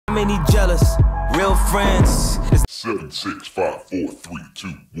many jealous real friends? 7, 6, 5, 4, 3, 2,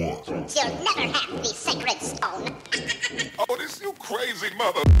 1. You'll never have the sacred stone. Oh, this you crazy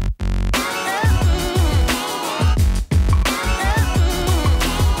mother.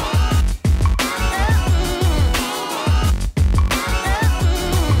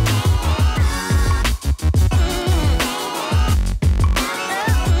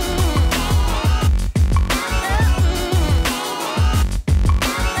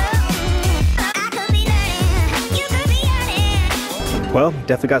 Well,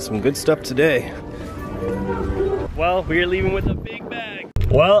 definitely got some good stuff today. Well, we're leaving with a big bag.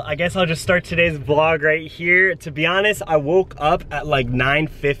 Well, I guess I'll just start today's vlog right here. To be honest, I woke up at like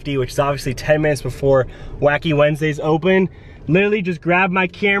 9:50, which is obviously 10 minutes before Wacky Wednesdays open. Literally just grabbed my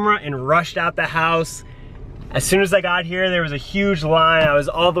camera and rushed out the house. As soon as I got here, there was a huge line. I was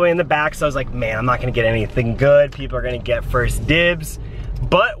all the way in the back, so I was like, man, I'm not gonna get anything good. People are gonna get first dibs.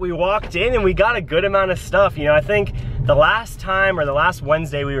 But we walked in and we got a good amount of stuff. You know, I think the last time or the last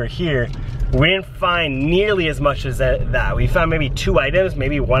Wednesday we were here, we didn't find nearly as much as that. We found maybe 2 items,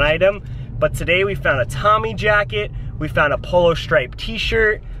 maybe 1 item. But today we found a Tommy jacket, we found a polo stripe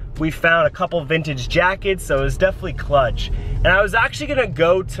t-shirt, we found a couple vintage jackets, so it was definitely clutch. And I was actually gonna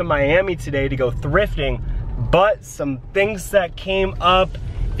go to Miami today to go thrifting, but some things that came up.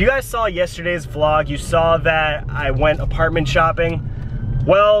 If you guys saw yesterday's vlog, you saw that I went apartment shopping.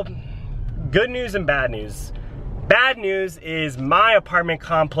 Well, good news and bad news. Bad news is my apartment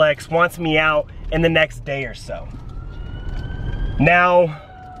complex wants me out in the next day or so. Now,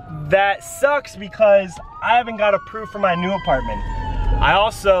 that sucks because I haven't got approved for my new apartment. I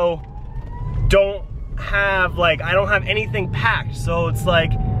also don't have, I don't have anything packed. So it's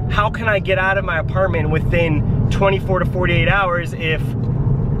like, how can I get out of my apartment within 24 to 48 hours if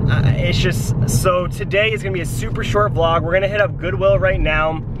it's just, so today is gonna be a super short vlog. We're gonna hit up Goodwill right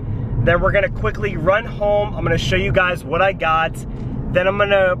now. Then we're gonna quickly run home. I'm gonna show you guys what I got. Then I'm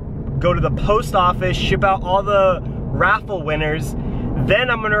gonna go to the post office, ship out all the raffle winners. Then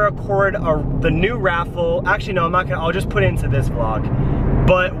I'm gonna record the new raffle. Actually, no, I'm not gonna, I'll just put it into this vlog.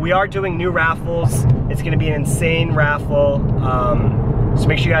 But we are doing new raffles. It's gonna be an insane raffle. So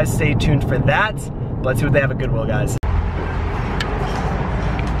make sure you guys stay tuned for that. But let's see what they have at Goodwill, guys.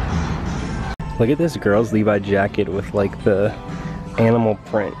 Look at this girl's Levi jacket with like the animal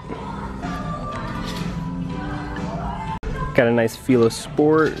print. Got a nice Filo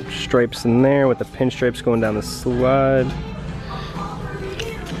Sport, stripes in there with the pinstripes going down the slide.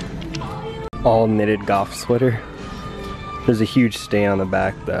 All knitted golf sweater. There's a huge stain on the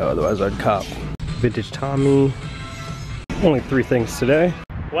back though, otherwise I'd cop. Vintage Tommy. Only 3 things today.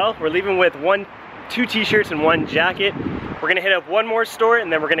 Well, we're leaving with 2 t-shirts and 1 jacket. We're gonna hit up 1 more store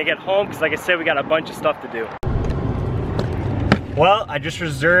and then we're gonna get home because like I said, we got a bunch of stuff to do. Well, I just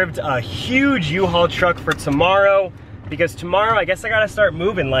reserved a huge U-Haul truck for tomorrow because tomorrow I guess I gotta start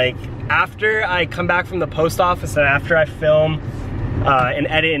moving. Like after I come back from the post office and after I film and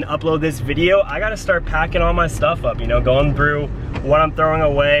edit and upload this video, I gotta start packing all my stuff up, you know, going through what I'm throwing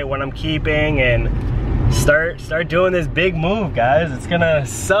away, what I'm keeping, and start doing this big move, guys. It's gonna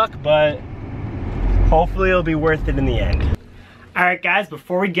suck, but hopefully it'll be worth it in the end. Alright guys,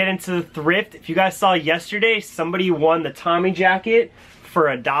 before we get into the thrift, if you guys saw yesterday, somebody won the Tommy jacket for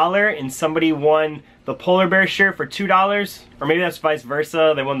 $1 and somebody won the polar bear shirt for $2, or maybe that's vice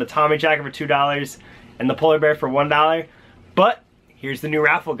versa. They won the Tommy jacket for $2 and the polar bear for $1. But here's the new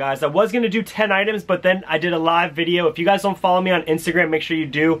raffle, guys. I was gonna do 10 items, but then I did a live video. If you guys don't follow me on Instagram, make sure you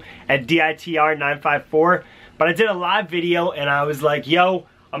do at DITR954. But I did a live video and I was like, yo,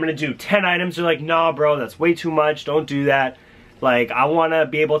 I'm gonna do 10 items. They're like, nah, bro, that's way too much. Don't do that. Like, I wanna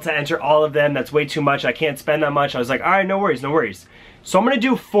be able to enter all of them. That's way too much. I can't spend that much. I was like, all right, no worries, no worries. So I'm gonna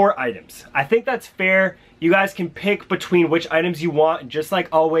do 4 items. I think that's fair. You guys can pick between which items you want, just like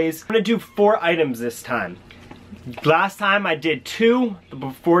always. I'm gonna do 4 items this time. Last time I did 2, the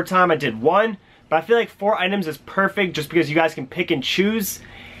before time I did 1, but I feel like 4 items is perfect just because you guys can pick and choose.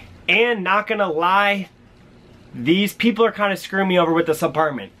 And not gonna lie, these people are kind of screwing me over with this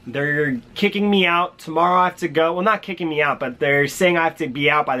apartment. They're kicking me out. Tomorrow I have to go, well, not kicking me out, but they're saying I have to be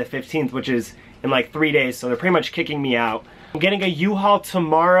out by the 15th, which is in like 3 days, so they're pretty much kicking me out. I'm getting a U-Haul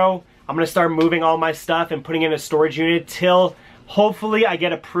tomorrow. I'm gonna start moving all my stuff and putting in a storage unit till hopefully I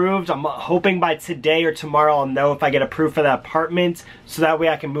get approved. I'm hoping by today or tomorrow I'll know if I get approved for that apartment, so that way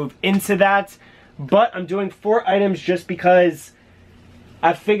I can move into that. But I'm doing 4 items just because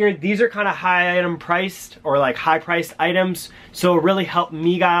I figured these are kind of high item priced, or like high priced items, so it really helped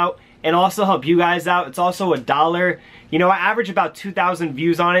me out and also help you guys out. It's also $1. You know, I average about 2,000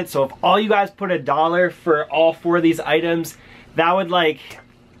 views on it, so if all you guys put $1 for all 4 of these items, that would like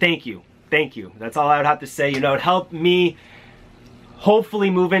thank you. Thank you. That's all I would have to say. You know, it helped me hopefully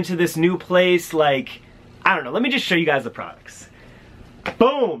move into this new place. Like, I don't know. Let me just show you guys the products.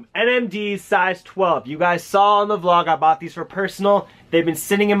 Boom! NMD size 12. You guys saw on the vlog, I bought these for personal. They've been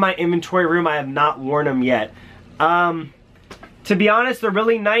sitting in my inventory room. I have not worn them yet. To be honest, they're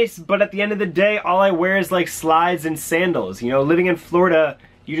really nice, but at the end of the day, all I wear is like slides and sandals. You know, living in Florida,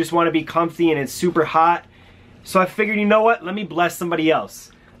 you just want to be comfy and it's super hot. So I figured, you know what? Let me bless somebody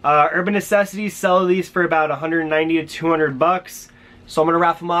else. Urban Necessities sell these for about 190 to 200 bucks. So I'm going to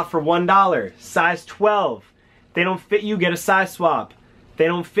raffle them off for $1. Size 12. They don't fit you, get a size swap. They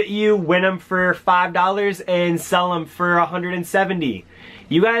don't fit you, win them for $5 and sell them for 170.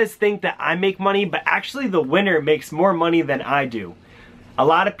 You guys think that I make money, but actually the winner makes more money than I do. A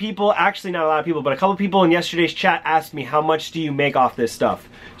lot of people, actually not a lot of people, but a couple people in yesterday's chat asked me, how much do you make off this stuff?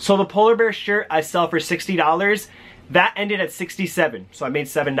 So the polar bear shirt I sell for $60. That ended at $67, so I made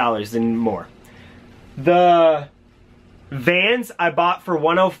 $7 and more. The Vans I bought for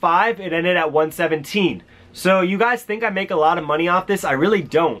 $105, it ended at $117. So you guys think I make a lot of money off this? I really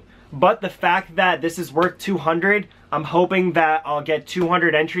don't. But the fact that this is worth $200, I'm hoping that I'll get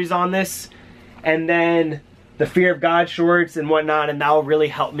 200 entries on this. And then the Fear of God shorts and whatnot, and that will really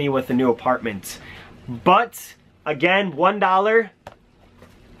help me with the new apartment. But, again, $1.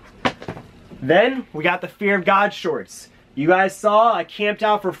 Then, we got the Fear of God shorts. You guys saw I camped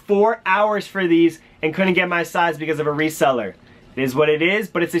out for 4 hours for these and couldn't get my size because of a reseller. It is what it is,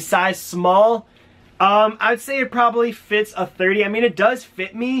 but it's a size small. I would say it probably fits a 30. I mean, it does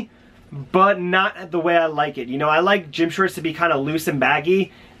fit me, but not the way I like it. You know, I like gym shorts to be kind of loose and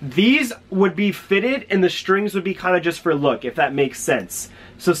baggy. These would be fitted and the strings would be kind of just for look, if that makes sense.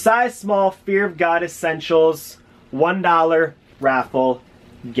 So size small, Fear of God Essentials, $1 raffle,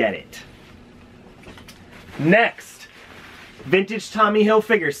 get it. Next, vintage Tommy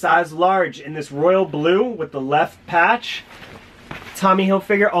Hilfiger, size large in this royal blue with the left patch. Tommy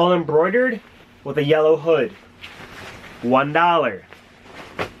Hilfiger all embroidered with a yellow hood, $1.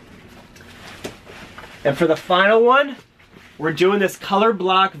 And for the final one, we're doing this color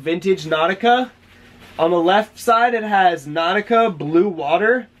block vintage Nautica. On the left side, it has Nautica Blue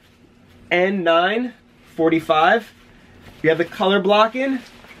Water N945. You have the color blocking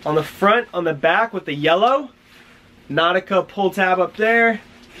on the front, on the back with the yellow. Nautica pull tab up there.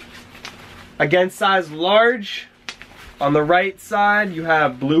 Again, size large. On the right side, you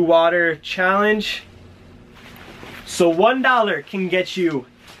have Blue Water Challenge. So $1 can get you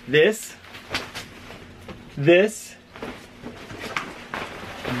this, this,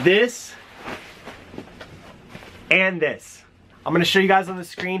 and this. I'm gonna show you guys on the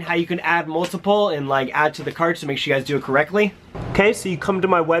screen how you can add multiple and like add to the cart, so make sure you guys do it correctly. Okay, so you come to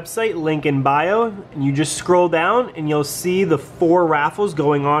my website, link in bio, and you just scroll down and you'll see the 4 raffles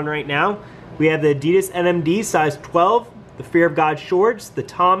going on right now. We have the Adidas NMD size 12, the Fear of God shorts, the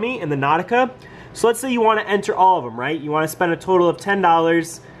Tommy, and the Nautica. So let's say you want to enter all of them, right? You want to spend a total of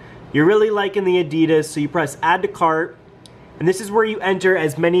 $10. You're really liking the Adidas, so you press add to cart. And this is where you enter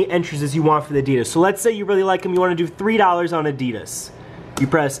as many entries as you want for the Adidas. So let's say you really like them, you want to do $3 on Adidas. You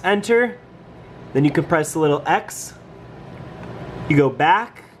press enter, then you can press the little X. You go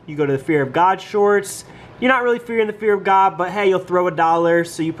back, you go to the Fear of God shorts. You're not really fearing the Fear of God, but hey, you'll throw $1.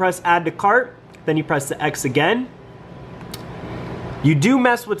 So you press add to cart, then you press the X again. You do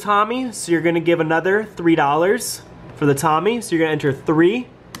mess with Tommy, so you're gonna give another $3 for the Tommy. So you're gonna enter 3,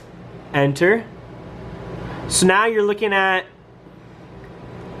 enter. So now you're looking at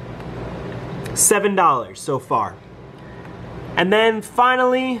 $7 so far. And then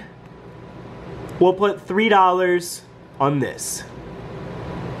finally, we'll put $3 on this.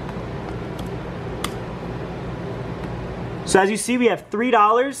 So as you see, we have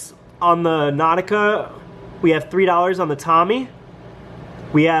 $3 on the Nautica, we have $3 on the Tommy,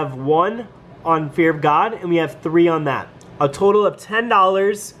 we have 1 on Fear of God, and we have 3 on that. A total of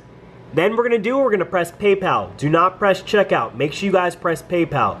 $10. Then we're gonna press PayPal. Do not press checkout. Make sure you guys press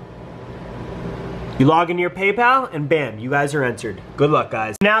PayPal. You log into your PayPal, and bam, you guys are entered. Good luck,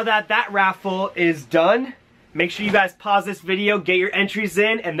 guys. Now that that raffle is done, make sure you guys pause this video, get your entries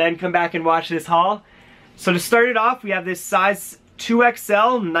in, and then come back and watch this haul. So to start it off, we have this size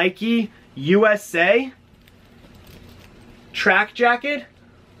 2XL Nike USA track jacket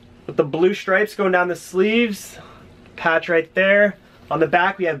with the blue stripes going down the sleeves, patch right there. On the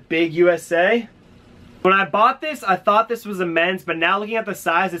back, we have big USA. When I bought this, I thought this was a men's, but now looking at the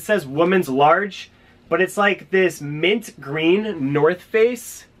size, it says women's large, but it's like this mint green North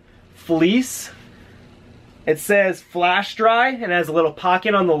Face fleece. It says flash dry and has a little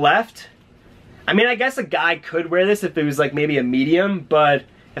pocket on the left. I mean, I guess a guy could wear this if it was like maybe a medium, but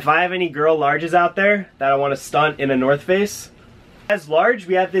if I have any girl larges out there that I want to stunt in a North Face. As large,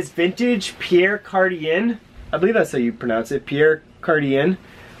 we have this vintage Pierre Cardin. I believe that's how you pronounce it, Pierre Cardin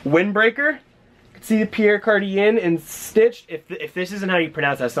windbreaker. You can see the Pierre Cardin and stitched. If this isn't how you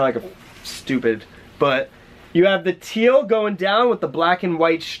pronounce it, I sound like a stupid. But you have the teal going down with the black and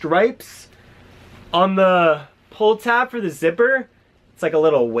white stripes. On the pull tab for the zipper, it's like a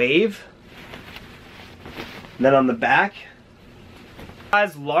little wave. And then on the back,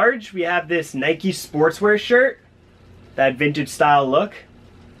 size large, we have this Nike sportswear shirt. That vintage style look.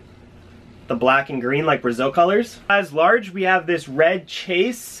 The black and green like Brazil colors. Size large, we have this red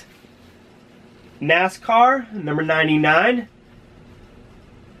Chase NASCAR, number 99.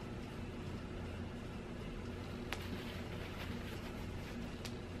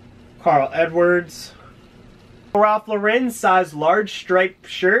 Carl Edwards. Ralph Lauren size large striped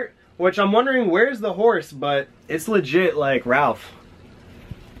shirt, which I'm wondering where's the horse, but it's legit like Ralph.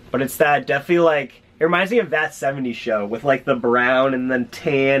 But it's that definitely like, it reminds me of that 70s show with like the brown and then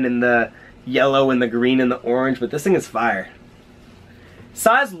tan and the yellow and the green and the orange, but this thing is fire.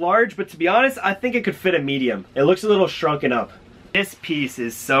 Size large, but to be honest, I think it could fit a medium. It looks a little shrunken up. This piece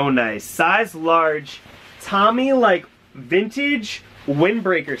is so nice. Size large, Tommy like vintage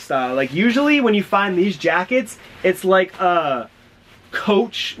windbreaker style. Like usually when you find these jackets, it's like a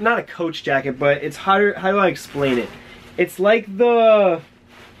Coach, not a Coach jacket, but it's how do I explain it? It's like the,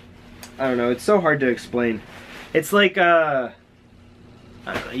 I don't know, it's so hard to explain. It's like I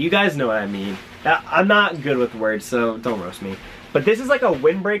don't know, you guys know what I mean. I'm not good with words, so don't roast me. But this is like a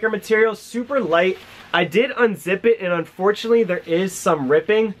windbreaker material, super light. I did unzip it, and unfortunately there is some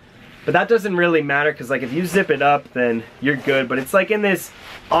ripping, but that doesn't really matter because like if you zip it up, then you're good. But it's like in this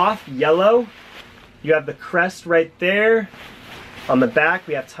off yellow. You have the crest right there. On the back,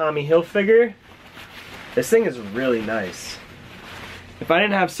 we have Tommy Hilfiger. This thing is really nice. If I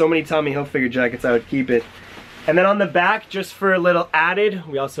didn't have so many Tommy Hilfiger jackets, I would keep it. And then on the back, just for a little added,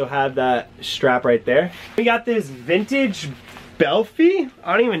 we also have that strap right there. We got this vintage Belfie.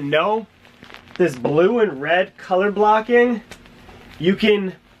 I don't even know. This blue and red color blocking. You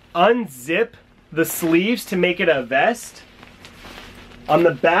can unzip the sleeves to make it a vest. On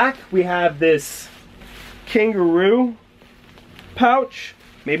the back, we have this kangaroo pouch.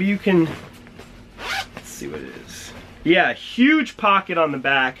 Maybe you can, let's see what it is. Yeah, huge pocket on the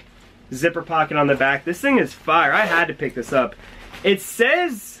back. Zipper pocket on the back. This thing is fire. I had to pick this up. It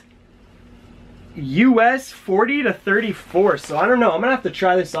says US 40 to 34, so I don't know. I'm gonna have to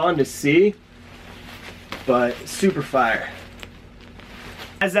try this on to see, but super fire.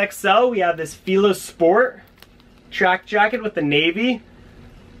 As XL, we have this Fila Sport track jacket with the navy,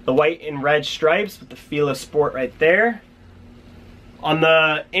 the white and red stripes with the Fila Sport right there. On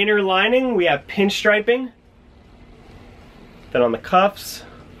the inner lining, we have pinstriping. Then on the cuffs,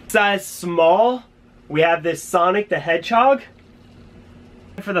 size small, we have this Sonic the Hedgehog.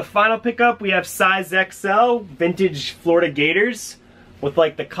 For the final pickup, we have size XL, vintage Florida Gators with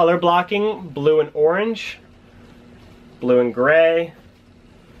like the color blocking, blue and orange, blue and gray.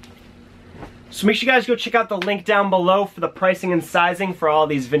 So make sure you guys go check out the link down below for the pricing and sizing for all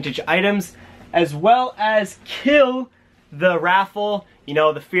these vintage items, as well as kill the raffle, you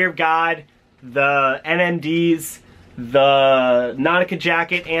know, the Fear of God, the NMDs, the Nautica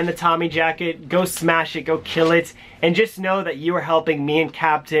jacket, and the Tommy jacket. Go smash it, go kill it, and just know that you are helping me and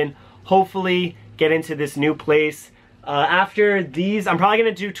Captain hopefully get into this new place. After these, I'm probably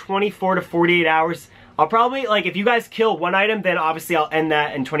gonna do 24 to 48 hours. I'll probably, like, if you guys kill one item, then obviously I'll end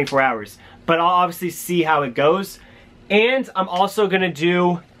that in 24 hours. But I'll obviously see how it goes. And I'm also gonna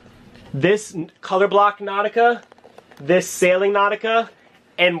do this color block Nautica, this sailing Nautica,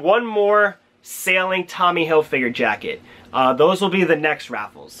 and one more sailing Tommy Hilfiger jacket. Those will be the next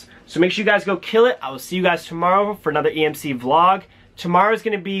raffles. So make sure you guys go kill it. I will see you guys tomorrow for another EMC vlog. Tomorrow's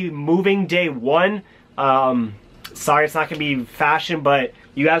gonna be moving day 1. Sorry it's not gonna be fashion, but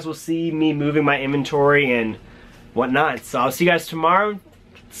you guys will see me moving my inventory and whatnot. So I'll see you guys tomorrow.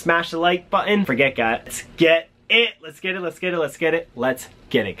 Smash the like button. Forget, guys. Let's get it. Let's get it. Let's get it. Let's get it. Let's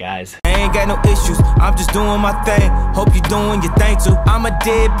get it, guys. I ain't got no issues, I'm just doing my thing. Hope you doing your thing too. I'm a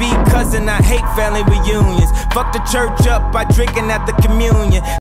deadbeat cousin, I hate family reunions. Fuck the church up by drinking at the communion.